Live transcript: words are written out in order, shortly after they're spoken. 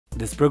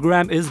This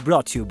program is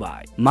brought to you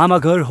by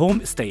Ghar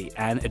Homestay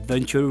and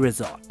Adventure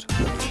Resort.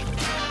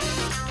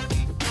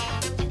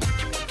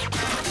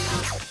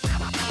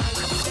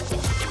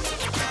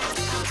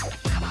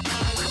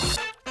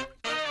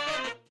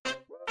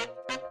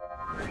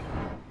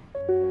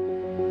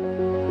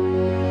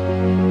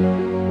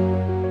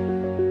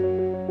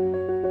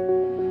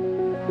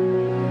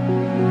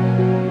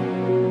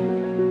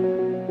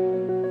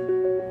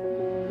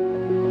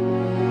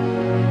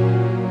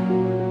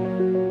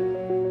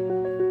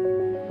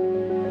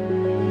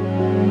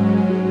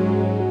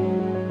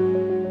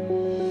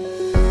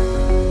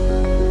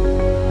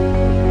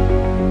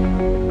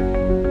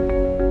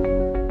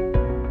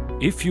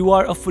 If you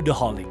are a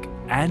foodaholic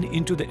and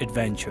into the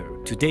adventure,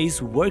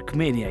 today's Work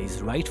Mania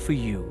is right for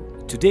you.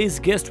 Today's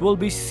guest will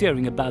be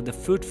sharing about the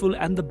fruitful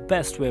and the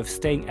best way of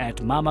staying at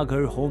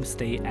Ghar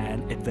Homestay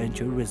and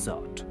Adventure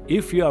Resort.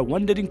 If you are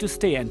wondering to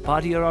stay and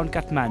party around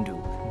Kathmandu,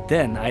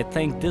 then I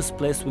think this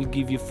place will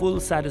give you full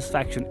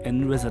satisfaction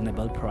in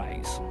reasonable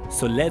price.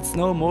 So let's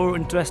know more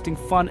interesting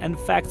fun and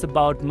facts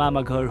about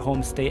Ghar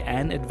Homestay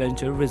and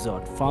Adventure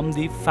Resort from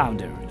the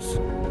founders.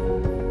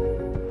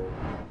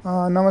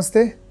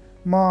 Namaste.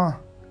 म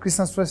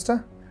Krishna Shrestha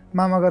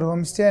मामागर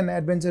homestay and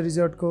adventure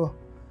रिजोर्टको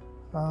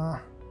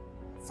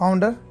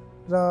founder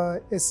र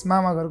यस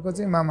मामाघरको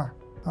चाहिँ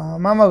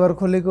मामाघर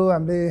खोलेको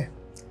हामीले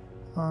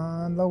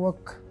लगभग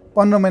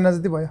 15 महिना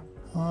जति भयो।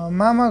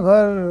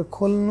 मामाघर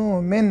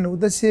खोल्नु मेन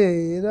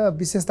उद्देश्य र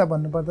विशेषता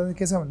भन्नुपर्दा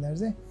के छ भन्दाखेरि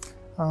चाहिँ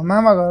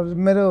मामाघर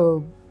मेरो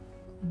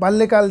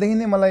बाल्यकालदेखि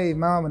नै मलाई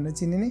मामा भनेर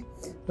चिनिने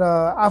र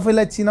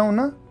आफैलाई चिनाउन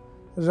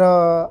र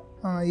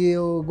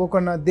यो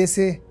गोकर्ण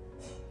देशे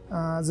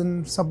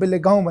जुन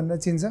सबैले गाउँ भनेर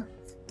चिन्छ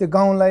त्यो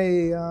गाउँलाई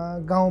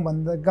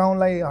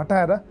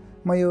हटाएर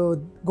म यो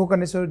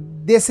गोकर्णेश्वर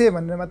देशे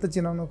भनेर मात्र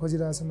चिनाउन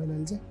खोजिरहेको छु मैले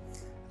अहिले चाहिँ।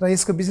 र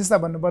यसको विशेषता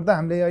भन्नुपर्दा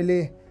हामीले अहिले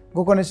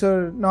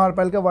गोकर्णेश्वर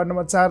नगरपालिका वार्ड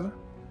नम्बर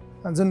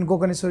 4 जुन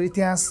गोकर्णेश्वर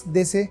इतिहास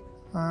देशे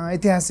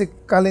ऐतिहासिक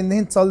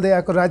कालीनदेखि चल्दै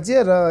आएको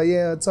राज्य र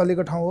यो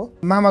चलेको ठाउँ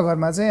हो।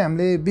 मामाघरमा चाहिँ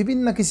हामीले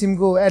विभिन्न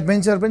किसिमको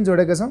एडभेन्चर पनि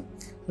जोडेका छौँ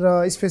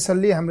र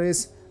स्पेसल्ली हाम्रो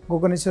यस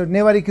गोकर्णेश्वर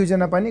नेवारी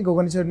क्युजिनमा पाइने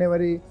गोकर्णेश्वर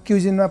नेवारी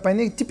क्युजिनमा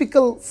पाइने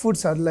टिपिकल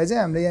फुड्सहरूलाई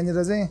चाहिँ हामीले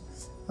यहाँनिर चाहिँ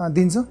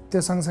दिन्छौँ।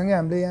 त्यो सँगसँगै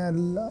हामीले यहाँ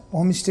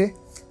होमस्टे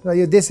र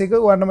यो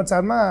देशेको वार्ड नम्बर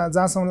 4 मा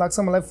जहाँसम्म लाग्छ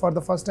मलाई फर द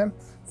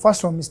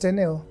फर्स्ट होमस्टे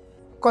नै हो।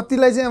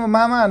 कतिलाई चाहिँ अब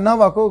मामा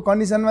नभएको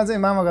कन्डिसनमा चाहिँ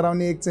मामा घर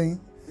आउने एक चाहिँ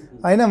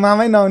होइन,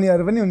 मामै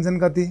नआउनेहरू पनि हुन्छन्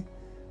कति,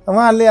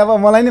 उहाँहरूले अब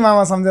मलाई नै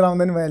मामा सम्झेर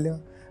आउँदैन भइहाल्यो।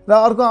 र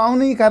अर्को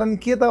आउने कारण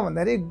के त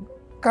भन्दाखेरि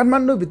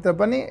काठमाडौँभित्र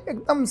पनि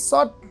एकदम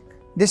सर्ट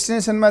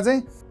डेस्टिनेसनमा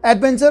चाहिँ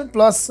एडभेन्चर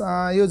प्लस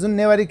यो जुन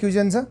नेवारी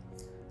क्युजन छ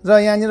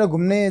र यहाँनिर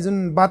घुम्ने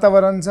जुन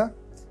वातावरण छ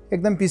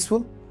एकदम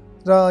पिसफुल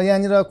र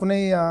यहाँनिर कुनै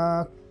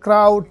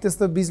क्राउड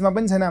त्यस्तो बिचमा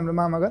पनि छैन। हाम्रो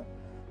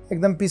मामाघर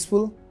एकदम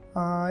पिसफुल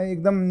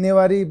एकदम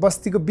नेवारी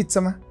बस्तीको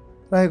बिचमा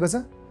रहेको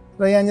छ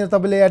र यहाँनिर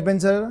तपाईँले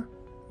एडभेन्चर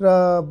र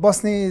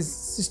बस्ने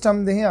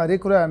सिस्टमदेखि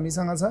हरेक कुरा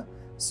हामीसँग छ।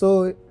 सो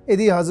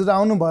यदि हजुर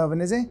आउनुभयो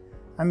भने चाहिँ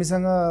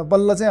हामीसँग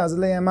बल्ल चाहिँ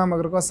हजुरलाई यहाँ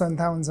मामाघर कस्तो भने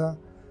थाहा हुन्छ,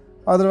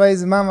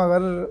 अदरवाइज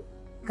मामाघर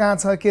कहाँ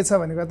छ के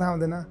छ भनेको थाहा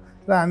हुँदैन।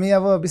 र हामी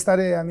अब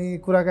बिस्तारै हामी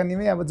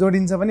कुराकानीमै अब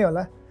जोडिन्छ पनि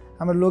होला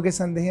हाम्रो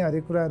लोकेसनदेखि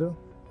हरेक कुराहरू।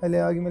 अहिले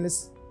अघि मैले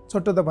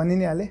छोटो त भनि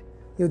नै हालेँ,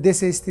 यो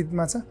देशे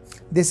स्थितमा छ।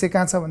 देशे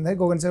कहाँ छ भन्दाखेरि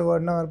गोकर्णेश्वर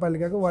वार्ड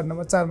नगरपालिकाको वार्ड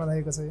नम्बर 4 मा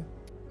रहेको छ। यो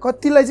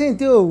कतिलाई चाहिँ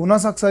त्यो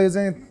हुनसक्छ, यो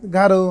चाहिँ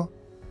गाह्रो हो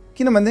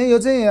किनभने यो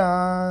चाहिँ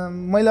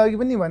मैले अघि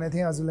पनि भनेको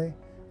थिएँ हजुरलाई,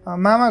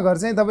 मामाघर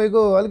चाहिँ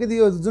तपाईँको अलिकति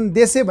यो जुन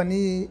देशे भन्ने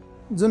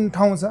जुन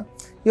ठाउँ छ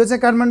यो चाहिँ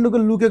काठमाडौँको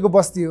लुकेको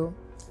बस्ती हो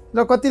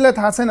र कतिलाई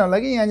थाहा छैन होला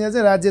कि यहाँनिर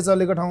चाहिँ राज्य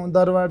चलेको ठाउँ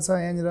दरबार छ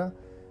यहाँनिर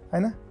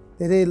होइन,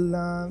 धेरै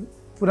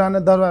पुरानो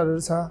दरबारहरू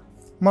छ,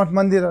 मठ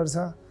मन्दिरहरू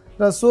छ।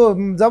 र सो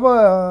जब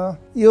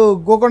यो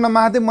गोकर्ण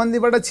महादेव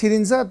मन्दिरबाट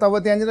छिरिन्छ तब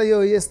त्यहाँनिर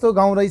यो यस्तो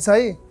गाउँ रहेछ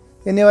है,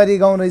 यो नेवारी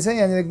गाउँ रहेछ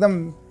यहाँनिर एकदम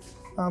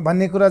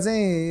भन्ने कुरा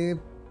चाहिँ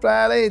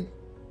प्रायःलाई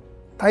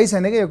थाहै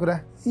छैन क्या यो कुरा।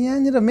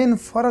 यहाँनिर मेन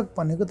फरक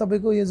भनेको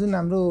तपाईँको यो जुन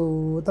हाम्रो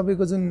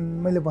तपाईँको जुन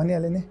मैले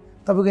भनिहालेँ नि,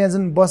 तपाईँको यहाँ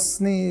जुन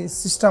बस्ने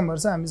सिस्टमहरू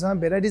छ हामीसँग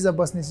भेराइटिज अफ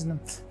बस्ने सिस्टम।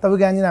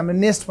 तपाईँको यहाँनिर हाम्रो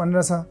नेस्ट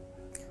भनेर छ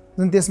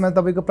जुन त्यसमा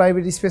तपाईँको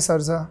प्राइभेट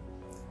स्पेसहरू छ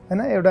होइन,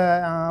 एउटा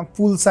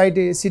पुल साइड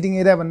सिटिङ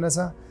एरिया भनेर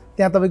छ,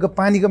 त्यहाँ तपाईँको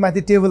पानीको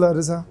माथि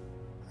टेबलहरू छ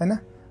होइन।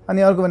 अनि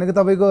अर्को भनेको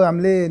तपाईँको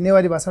हामीले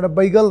नेवारी भाषाबाट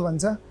बैगल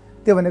भन्छ,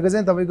 त्यो भनेको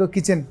चाहिँ तपाईँको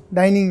किचन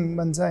डाइनिङ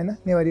भन्छ होइन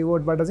नेवारी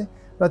वर्डबाट चाहिँ।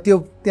 र त्यो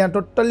त्यहाँ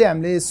टोटल्ली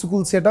हामीले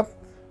सुकुल सेटअप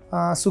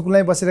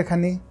सुकुलमै बसेर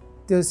खाने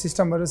त्यो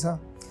सिस्टमहरू छ।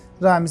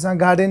 र हामीसँग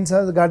गार्डन छ,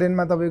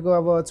 गार्डनमा तपाईँको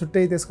अब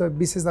छुट्टै त्यसको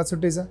विशेषता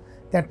छुट्टै छ,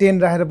 त्यहाँ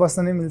टेन्ट राखेर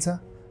बस्न नै मिल्छ।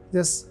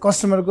 जस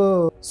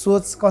कस्टमरको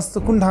सोच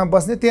कस्तो कुन ठाउँमा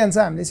बस्ने त्यही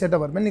अनुसार हामीले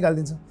सेटअपहरू पनि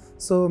निकालिदिन्छौँ।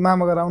 सो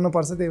मामाघर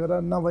आउनुपर्छ, त्यही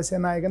भएर नबसेर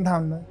नआइकन थाहा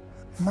हुन्न।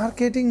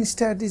 मार्केटिङ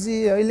स्ट्राटेजी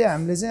अहिले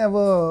हामीले चाहिँ अब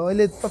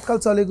अहिले तत्काल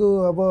चलेको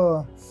अब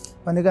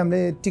भनेको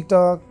हामीले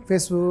टिकटक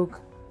फेसबुक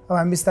अब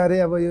हामी बिस्तारै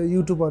अब यो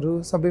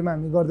युट्युबहरू सबैमा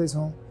हामी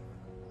गर्दैछौँ।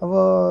 अब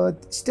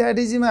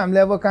स्ट्राटेजीमा हामीले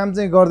अब काम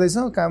चाहिँ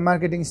गर्दैछौँ,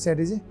 मार्केटिङ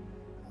स्ट्राटेजी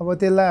अब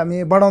त्यसलाई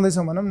हामी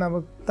बढाउँदैछौँ भनौँ न।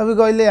 अब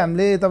तपाईँको अहिले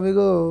हामीले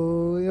तपाईँको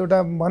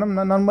एउटा भनौँ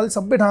न नर्मली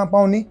सबै ठाउँमा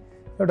पाउने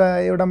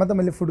एउटा मात्र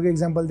मैले फुडको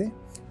इक्जाम्पल दिएँ।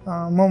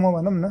 मोमो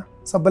भनौँ न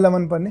सबैलाई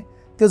मनपर्ने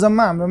त्यो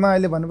जम्मा हाम्रोमा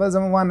अहिले भन्नुपर्दा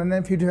जम्मा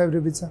 155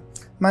 रुपिज छ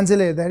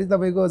मान्छेले हेर्दाखेरि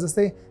तपाईँको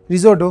जस्तै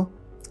रिजोर्ट हो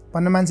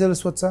भन्ने मान्छेहरू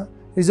सोध्छ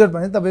रिजोर्ट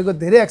भने तपाईँको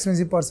धेरै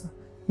एक्सपेन्सिभ पर्छ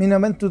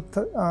मिनिमम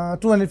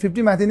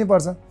 250 माथि नै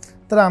पर्छ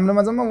तर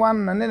हाम्रोमा जम्मा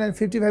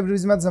 155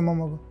 रुपिज मात्र छ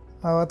मोमोको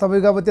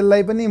तपाईँको अब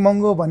त्यसलाई पनि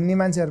महँगो भन्ने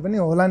मान्छेहरू पनि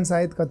होलान्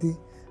सायद कति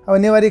अब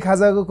नेवारी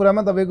खाजाको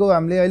कुरामा तपाईँको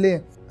हामीले अहिले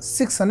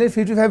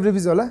 655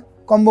 रुपिज होला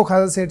कम्बो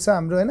खाजा सेट छ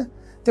हाम्रो होइन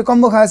त्यो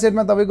कम्बो खाजा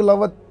सेटमा तपाईँको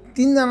लगभग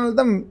 3 जनाले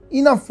त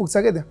इनफ पुग्छ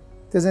क्या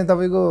त्यो चाहिँ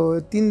तपाईँको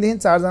 3 देखि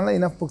 4 जनालाई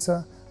इनफ पुग्छ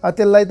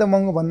त्यसलाई त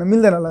महँगो भन्न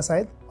मिल्दैन होला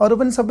सायद अरू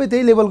पनि सबै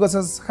त्यही लेभलको छ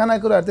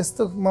खानाकुराहरू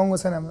त्यस्तो महँगो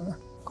छैन हाम्रोमा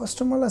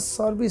कस्टमरलाई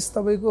सर्भिस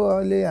तपाईँको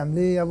अहिले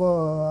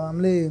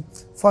हामीले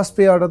फर्स्ट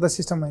पे अर्डर त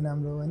सिस्टम होइन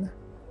हाम्रो होइन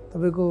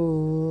तपाईँको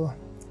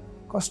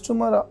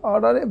कस्टमर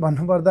अर्डरै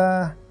भन्नुपर्दा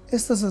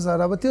यस्तो छ सर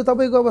अब त्यो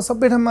तपाईँको अब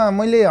सबै ठाउँमा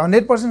मैले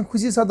 100%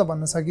 खुसी छ त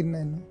भन्न सकिन्न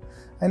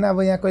होइन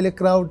अब यहाँ कहिले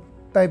क्राउड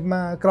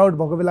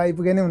भएको बेला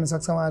आइपुगे नै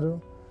हुनसक्छ उहाँहरू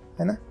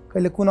होइन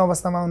कहिले कुन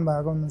अवस्थामा आउनु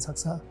भएको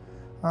हुनसक्छ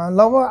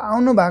लगभग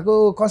आउनु भएको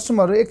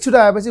कस्टमरहरू एकचोटि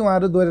आएपछि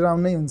उहाँहरू दोहोरेर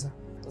आउनै हुन्छ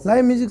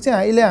लाइभ म्युजिक चाहिँ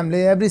अहिले हामीले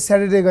एभ्री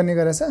स्याटरडे गर्ने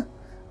गरेछ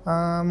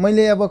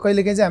मैले अब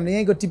कहिलेकाहीँ चाहिँ हामीले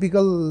यहीँको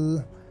टिपिकल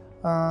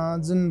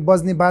जुन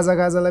बज्ने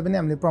बाजागाजालाई पनि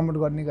हामीले प्रमोट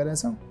गर्ने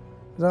गरेछौँ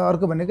र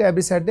अर्को भनेको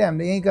एभ्री स्याटरडे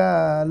हामीले यहीँका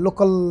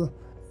लोकल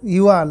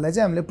युवाहरूलाई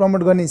चाहिँ हामीले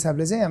प्रमोट गर्ने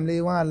हिसाबले चाहिँ हामीले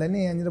उहाँहरूलाई नै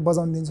यहाँनिर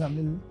बजाउन दिन्छौँ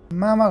हामीले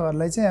मामा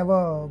घरलाई चाहिँ अब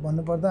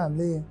भन्नुपर्दा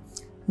हामीले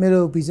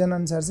मेरो भिजन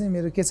अनुसार चाहिँ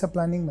मेरो के छ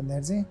प्लानिङ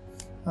भन्दाखेरि चाहिँ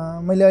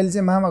मैले अहिले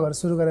चाहिँ मामा घर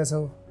सुरु गरेको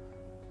छु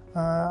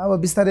अब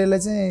बिस्तारै यसलाई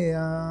चाहिँ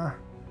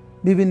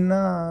विभिन्न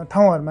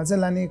ठाउँहरूमा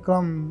चाहिँ लाने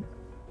क्रम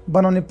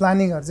बनाउने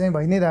प्लानिङहरू चाहिँ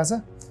भइ नै रहेछ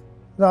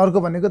र अर्को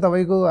भनेको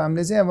तपाईँको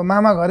हामीले चाहिँ अब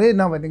मामा घरै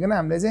नभनिकन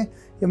हामीले चाहिँ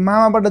यो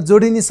मामाबाट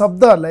जोडिने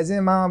शब्दहरूलाई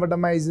चाहिँ मामाबाट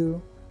माइजू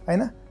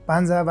होइन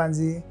भान्जा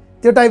भान्जी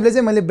त्यो टाइपले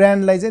चाहिँ मैले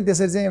ब्रान्डलाई चाहिँ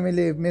त्यसरी चाहिँ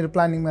मैले मेरो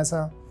प्लानिङमा छ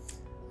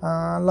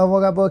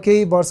लगभग अब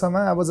केही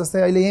वर्षमा अब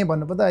जस्तै अहिले यहीँ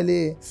भन्नुपर्दा अहिले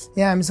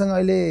यहाँ हामीसँग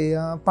अहिले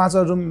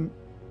 5वटा रुम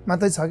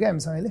मात्रै छ क्या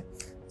हामीसँग अहिले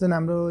जुन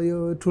हाम्रो यो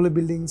ठुलो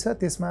बिल्डिङ छ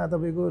त्यसमा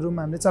तपाईँको रुम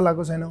हामीले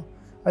चलाएको छैनौँ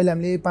अहिले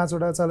हामीले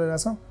 5वटा चलाइरहेको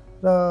छौँ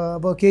र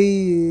अब केही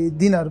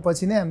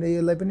दिनहरूपछि नै हामीले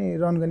यसलाई पनि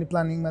रन गर्ने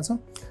प्लानिङमा छौँ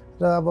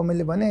र अब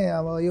मैले भने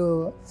अब यो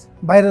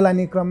बाहिर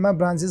लाने क्रममा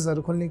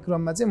ब्रान्चेसहरू खोल्ने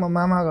क्रममा चाहिँ म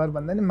मामा घर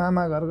भन्दा नि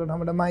मामा घरको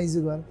ठाउँबाट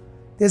माइजू घर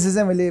त्यसरी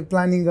चाहिँ मैले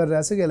प्लानिङ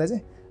गरिरहेको छु कि यसलाई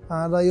चाहिँ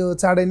र यो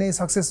चाँडै नै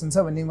सक्सेस हुन्छ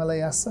भन्ने मलाई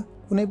आश छ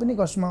कुनै पनि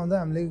कस्टमर आउँदा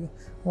हामीले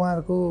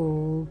उहाँहरूको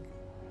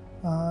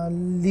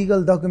लिगल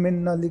डकुमेन्ट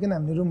नलिकन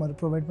हामीले रुमहरू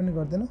प्रोभाइड पनि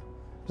गर्दैनौँ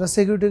र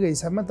सेक्युरिटीको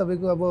हिसाबमा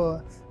तपाईँको अब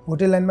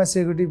होटेल लाइनमा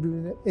सेक्युरिटी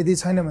यदि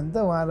छैन भने त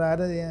उहाँहरू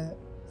आएर यहाँ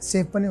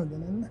सेफ पनि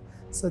हुँदैन होइन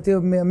सो त्यो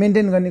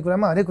मेन्टेन गर्ने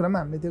कुरामा हरेक कुरामा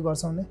हामीले त्यो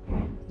गर्छौँ नै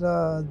र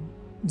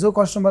जो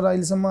कस्टमर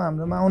अहिलेसम्म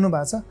हाम्रोमा आउनु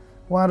भएको छ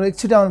उहाँहरू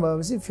एकचोटि आउनु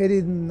भएपछि फेरि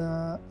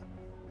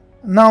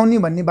नआउने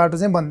भन्ने बाटो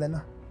चाहिँ बन्दैन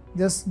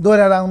जस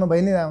दोहोऱ्याएर आउनु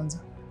भइ नै हुन्छ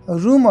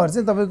रुमहरू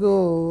चाहिँ तपाईँको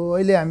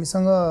अहिले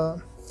हामीसँग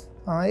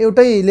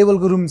एउटै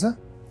लेभलको रुम छ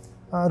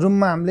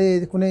रुममा हामीले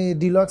कुनै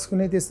डिलक्स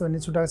कुनै त्यस्तो भन्ने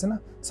छुट्याएको छैन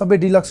सबै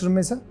डिलक्स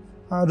रुममै छ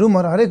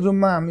रुमहरू हरेक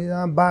रुममा हामी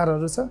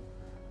बारहरू छ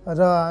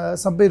र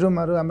सबै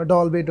रुमहरू हाम्रो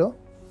डबल बेड हो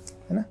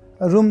होइन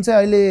रुम चाहिँ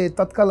अहिले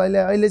तत्काल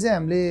अहिले चाहिँ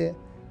हामीले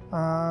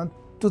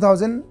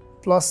 2000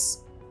 प्लस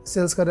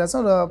सेल्स गरिरहेको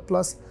छौँ र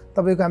प्लस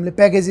तपाईँको हामीले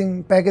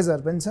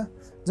प्याकेजहरू पनि छ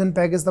जुन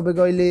प्याकेज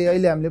तपाईँको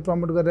अहिले हामीले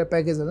प्रमोट गरेर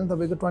प्याकेजहरू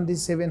तपाईँको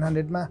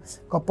 2700मा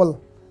कपल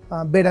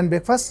बेड एन्ड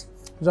ब्रेकफास्ट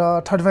र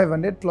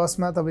 3500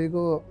 प्लसमा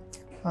तपाईँको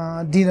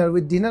dinner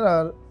with dinner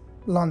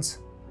lunch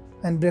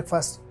and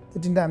breakfast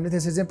त्यो तिनवटा हामीले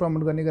त्यसरी चाहिँ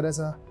प्रमोट गर्ने गरेछ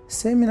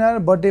सेमिनार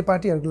बर्थडे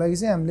पार्टीहरूको लागि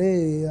चाहिँ हामीले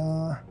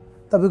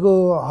तपाईँको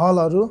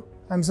हलहरू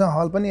हामीसँग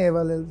हल पनि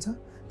एभाइलेबल छ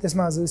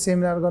त्यसमा हजुर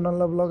सेमिनार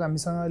गर्नलाई ब्लग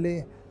हामीसँग अहिले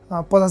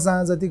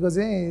 50जना जतिको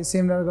चाहिँ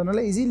सेमिनार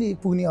गर्नलाई इजिली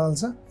पुग्ने हल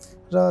छ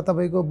र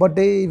तपाईँको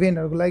बर्थडे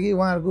इभेन्टहरूको लागि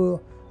उहाँहरूको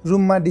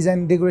रुममा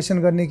डिजाइन डेकोरेसन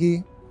गर्ने कि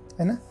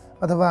होइन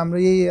अथवा हाम्रो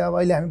यही अब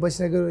अहिले हामी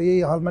बसिरहेको यही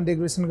हलमा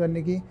डेकोरेसन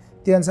गर्ने कि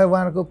त्यो अनुसार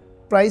उहाँहरूको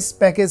प्राइस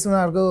प्याकेज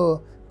उहाँहरूको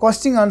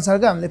कस्टिङ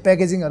अनुसारको हामीले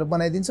प्याकेजिङहरू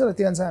बनाइदिन्छौँ र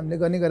त्यो अनुसार हामीले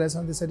गर्ने गरेका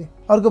छौँ त्यसरी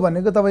अर्को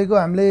भनेको तपाईँको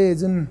हामीले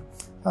जुन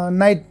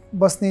नाइट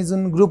बस्ने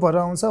जुन ग्रुपहरू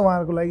आउँछ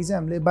उहाँहरूको लागि चाहिँ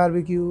हामीले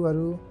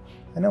बार्बिक्यूहरू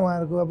होइन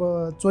उहाँहरूको अब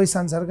चोइस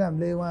अनुसारको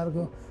हामीले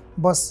उहाँहरूको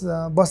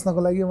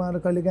बस्नको लागि उहाँहरू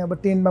कहिलेकाहीँ अब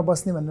टेन्टमा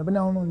बस्ने भनेर पनि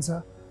आउनुहुन्छ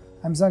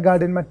हामीसँग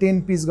गार्डनमा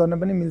 10 पिस गर्न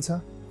पनि मिल्छ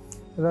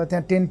र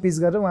त्यहाँ 10 पिस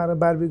गरेर उहाँहरू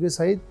बार्बिक्यू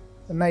सहित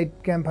नाइट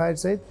क्याम्प फायर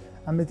सहित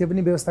हामीले त्यो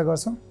पनि व्यवस्था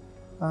गर्छौँ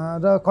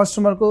र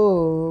कस्टमरको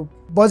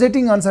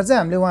बजेटिङ अनुसार चाहिँ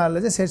हामीले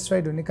उहाँहरूलाई चाहिँ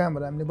सेटिस्फाइड हुने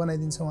कामहरू हामीले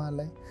बनाइदिन्छौँ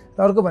उहाँहरूलाई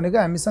र अर्को भनेको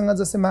हामीसँग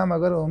जस्तै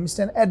मामागर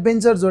होमस्टे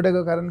एडभेन्चर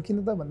जोडेको कारण किन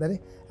त भन्दाखेरि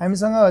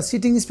हामीसँग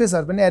सिटिङ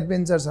स्पेसहरू पनि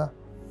एडभेन्चर छ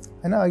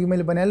होइन अघि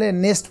मैले भनिहालेँ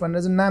नेस्ट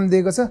भनेर जुन नाम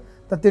दिएको छ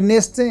त त्यो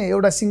नेस्ट चाहिँ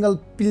एउटा सिङ्गल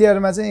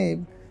पिलियरमा चाहिँ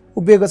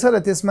उभिएको छ र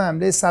त्यसमा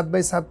हामीले 7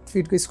 बाई 7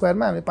 फिटको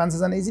स्क्वायरमा हामीले 500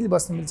 जना इजिली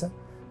बस्न मिल्छ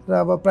र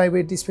अब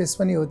प्राइभेट स्पेस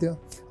पनि हो त्यो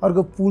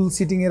अर्को पुल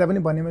सिटिङ एरिया पनि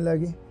भने मैले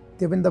अघि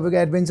त्यो पनि तपाईँको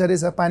एडभेन्चरै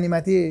छ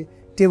पानीमाथि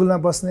टेबलमा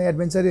बस्ने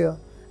एडभेन्चरै हो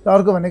र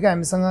अर्को भनेको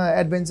हामीसँग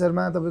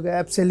एडभेन्चरमा तपाईँको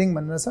एप सेलिङ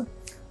भनेर छ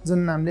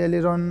जुन हामीले अहिले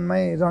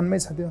रनमै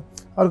छ त्यो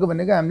अर्को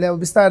भनेको हामीले अब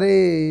बिस्तारै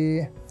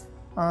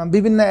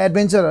विभिन्न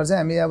एडभेन्चरहरू चाहिँ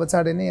हामी अब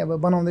चाँडै नै अब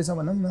बनाउँदैछौँ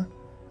भनौँ न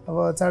अब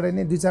चाँडै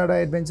नै 2-4वटा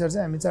एडभेन्चर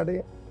चाहिँ हामी चाँडै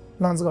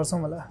लन्च गर्छौँ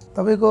होला।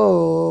 तपाईँको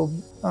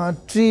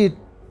ट्री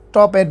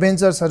टप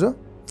एडभेन्चर्सहरू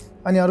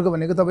अनि अर्को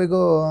भनेको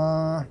तपाईँको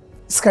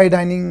स्काई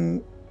डाइनिङ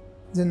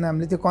जुन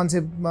हामीले त्यो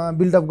कन्सेप्ट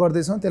बिल्डअप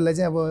गर्दैछौँ त्यसलाई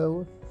चाहिँ अब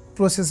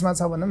प्रोसेसमा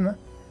छ भनौँ न।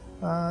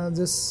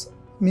 जस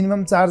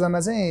मिनिमम 4 जना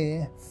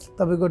चाहिँ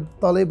तपाईँको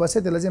तलै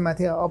बस्यो त्यसलाई चाहिँ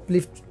माथि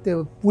अपलिफ्ट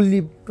त्यो पुल्ली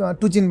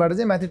टुचिनबाट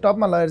चाहिँ माथि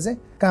टपमा लगेर चाहिँ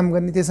काम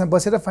गर्ने, त्यसमा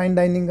बसेर फाइन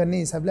डाइनिङ गर्ने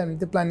हिसाबले हामीले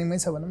त्यो प्लानिङमै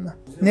छ भनौँ न।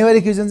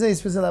 नेवारी क्युजन चाहिँ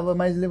स्पेसल अब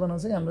माइजूले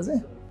बनाउँछ कि हाम्रो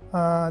चाहिँ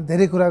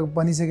धेरै कुरा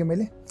भनिसकेँ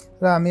मैले।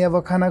 र हामी अब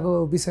खानाको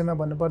विषयमा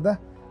भन्नुपर्दा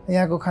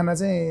यहाँको खाना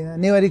चाहिँ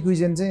नेवारी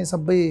क्युजन चाहिँ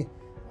सबै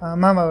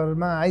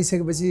मामाहरूमा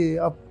आइसकेपछि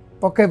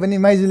पक्कै पनि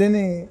माइजूले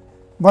नै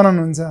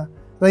बनाउनुहुन्छ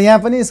र यहाँ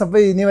पनि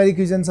सबै नेवारी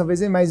क्युजन सबै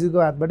चाहिँ माइजूको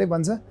हातबाटै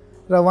बन्छ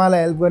र उहाँलाई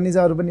हेल्प गर्ने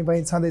चाहिँ अरू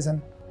पनि छँदैछन्।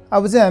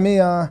 अब चाहिँ हामी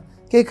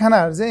केही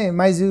खानाहरू चाहिँ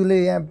माइजूले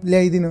यहाँ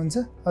ल्याइदिनुहुन्छ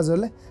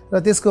हजुरलाई र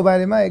त्यसको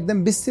बारेमा एकदम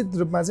विस्तृत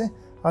रूपमा चाहिँ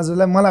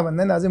हजुरलाई मलाई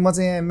भन्दैन अझै म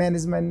चाहिँ यहाँ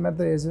म्यानेजमेन्ट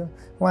मात्र हेर्छु,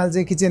 उहाँले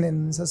चाहिँ किचन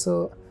हेर्नुहुन्छ, सो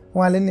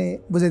उहाँले नै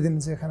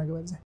बुझाइदिनुहुन्छ यो खानाको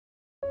बारे चाहिँ।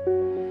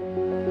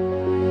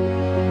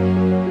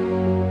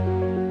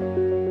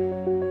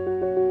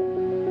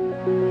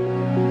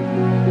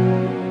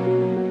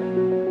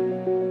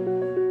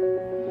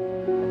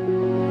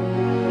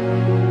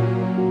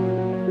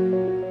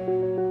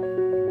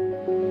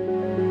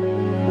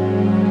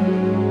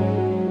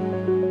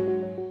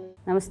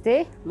 नमस्ते,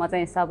 म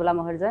चाहिँ सबला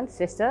महर्जन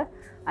श्रेष्ठ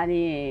अनि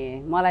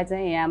मलाई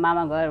चाहिँ यहाँ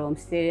मामा घर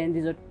होमस्टे एन्ड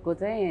रिजोर्टको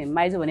चाहिँ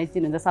माइजू भने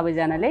चिन्नुहुन्छ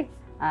सबैजनाले।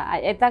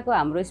 यताको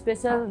हाम्रो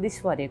स्पेसल डिस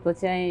भनेको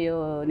चाहिँ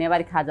यो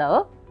नेवारी खाजा हो।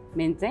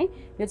 मेन चाहिँ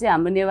यो चाहिँ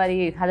हाम्रो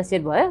नेवारी खाजा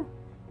सेट भयो।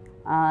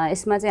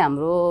 यसमा चाहिँ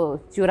हाम्रो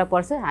चिउरा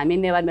पर्छ, हामी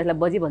नेवारीमा यसलाई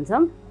बजी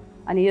भन्छौँ।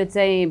 अनि यो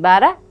चाहिँ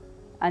बारा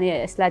अनि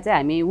यसलाई चाहिँ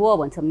हामी वो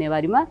भन्छौँ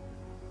नेवारीमा।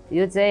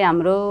 यो चाहिँ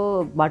हाम्रो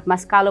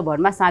भटमास, कालो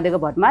भटमास, साँधेको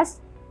भटमास,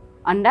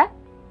 अन्डा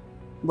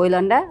बोइल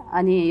अन्डा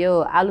अनि यो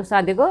आलु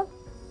साँधेको,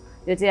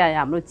 यो चाहिँ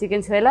हाम्रो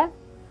चिकन छोइला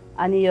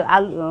अनि यो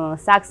आलु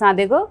साग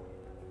साँधेको,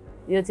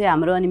 यो चाहिँ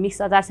हाम्रो अनि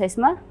मिक्स अचार छ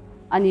यसमा।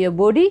 अनि यो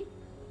बोडी,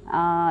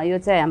 यो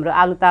चाहिँ हाम्रो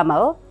आलु तामा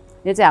हो।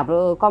 यो चाहिँ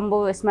हाम्रो कम्बो,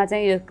 यसमा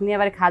चाहिँ यो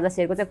नेवारी खाजा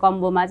सेटको चाहिँ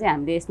कम्बोमा चाहिँ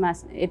हामीले यसमा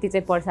यति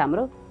चाहिँ पर्छ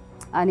हाम्रो।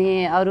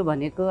 अनि अरू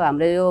भनेको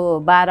हाम्रो यो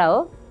बारा हो।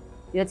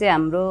 यो चाहिँ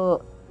हाम्रो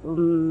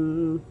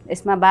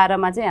यसमा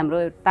बारामा चाहिँ हाम्रो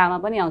तामा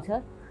पनि आउँछ।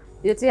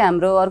 यो चाहिँ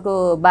हाम्रो अर्को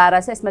बारा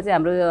छ, यसमा चाहिँ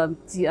हाम्रो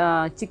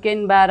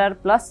चिकन बारा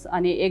प्लस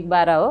अनि एग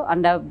बारा हो,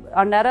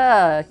 अन्डा र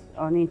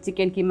अनि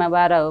चिकन किमा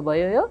बारा हो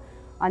भयो यो।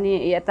 अनि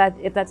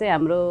यता चाहिँ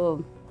हाम्रो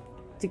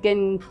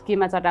चिकन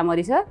किमा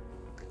चटामरी छ।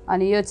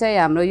 अनि यो चाहिँ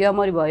हाम्रो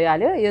यमरी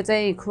भइहाल्यो, यो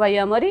चाहिँ खुवा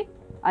यमरी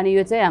अनि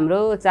यो चाहिँ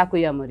हाम्रो चाकु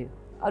यमरी।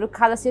 अरू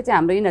खाजा सेट चाहिँ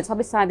हाम्रो यिनीहरू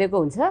सबै साँधेको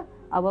हुन्छ।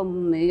 अब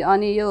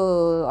अनि यो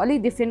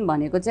अलिक डिफ्रेन्ट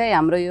भनेको चाहिँ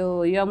हाम्रो यो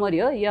यमरी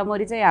हो।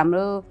 यमरी चाहिँ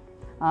हाम्रो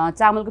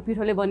चामलको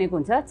पिठोले बनेको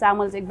हुन्छ।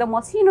 चामल चाहिँ एकदम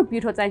मसिनो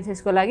पिठो चाहिन्छ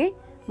यसको लागि।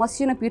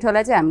 मसिनो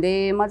पिठोलाई चाहिँ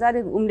हामीले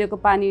मजाले उम्लेको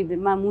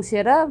पानीमा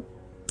मुसेर,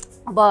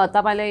 अब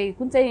तपाईँलाई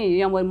कुन चाहिँ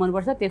यमरी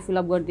मनपर्छ त्यो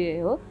फिलअप गरिदिए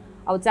हो।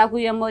 अब चाकु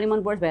यमरी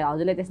मनपर्छ भने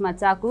हजुरलाई त्यसमा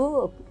चाकु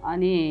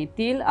अनि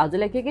तिल,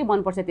 हजुरलाई के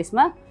मनपर्छ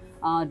त्यसमा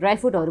ड्राई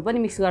फ्रुटहरू पनि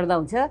मिक्स गर्दा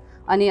हुन्छ।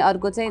 अनि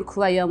अर्को चाहिँ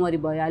खुवा यमरी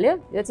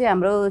भइहाल्यो। यो चाहिँ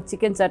हाम्रो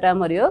चिकन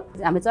चटामरी हो।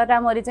 हाम्रो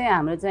चटामरी चाहिँ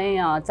हाम्रो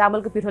चाहिँ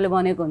चामलको पिठोले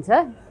बनेको हुन्छ।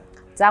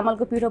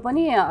 चामलको पिठो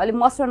पनि अलिक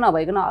मसरो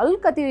नभइकन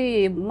अलिकति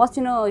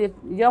मसिनो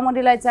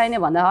यमरीलाई चाहिने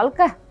भन्दा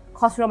हल्का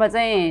खस्रोमा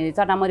चाहिँ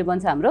चटामरी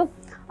बन्छ हाम्रो।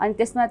 अनि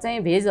त्यसमा चाहिँ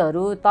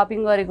भेजहरू टपिङ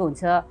गरेको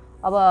हुन्छ।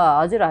 अब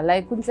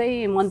हजुरहरूलाई कुन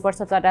चाहिँ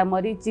मनपर्छ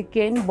चटामरी,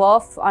 चिकन,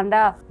 बफ,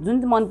 अन्डा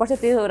जुन मनपर्छ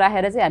त्यो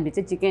राखेर चाहिँ हामीले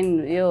चाहिँ चिकन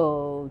यो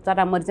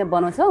चटामरी चाहिँ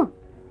बनाउँछौँ।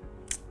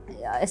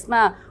 यसमा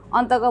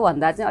अन्तको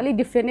भन्दा चाहिँ अलिक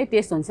डिफ्रेन्ट नै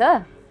टेस्ट हुन्छ।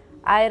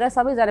 आएर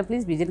सबैजना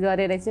प्लिज भिजिट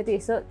गरेर एकचोटि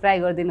यसो ट्राई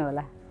गरिदिनु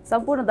होला।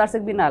 सम्पूर्ण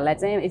दर्शकबिनहरूलाई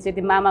चाहिँ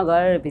एकचोटि मामा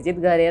घर भिजिट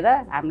गरेर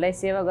हामीलाई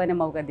सेवा गर्ने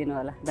मौका दिनु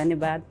होला।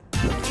 धन्यवाद।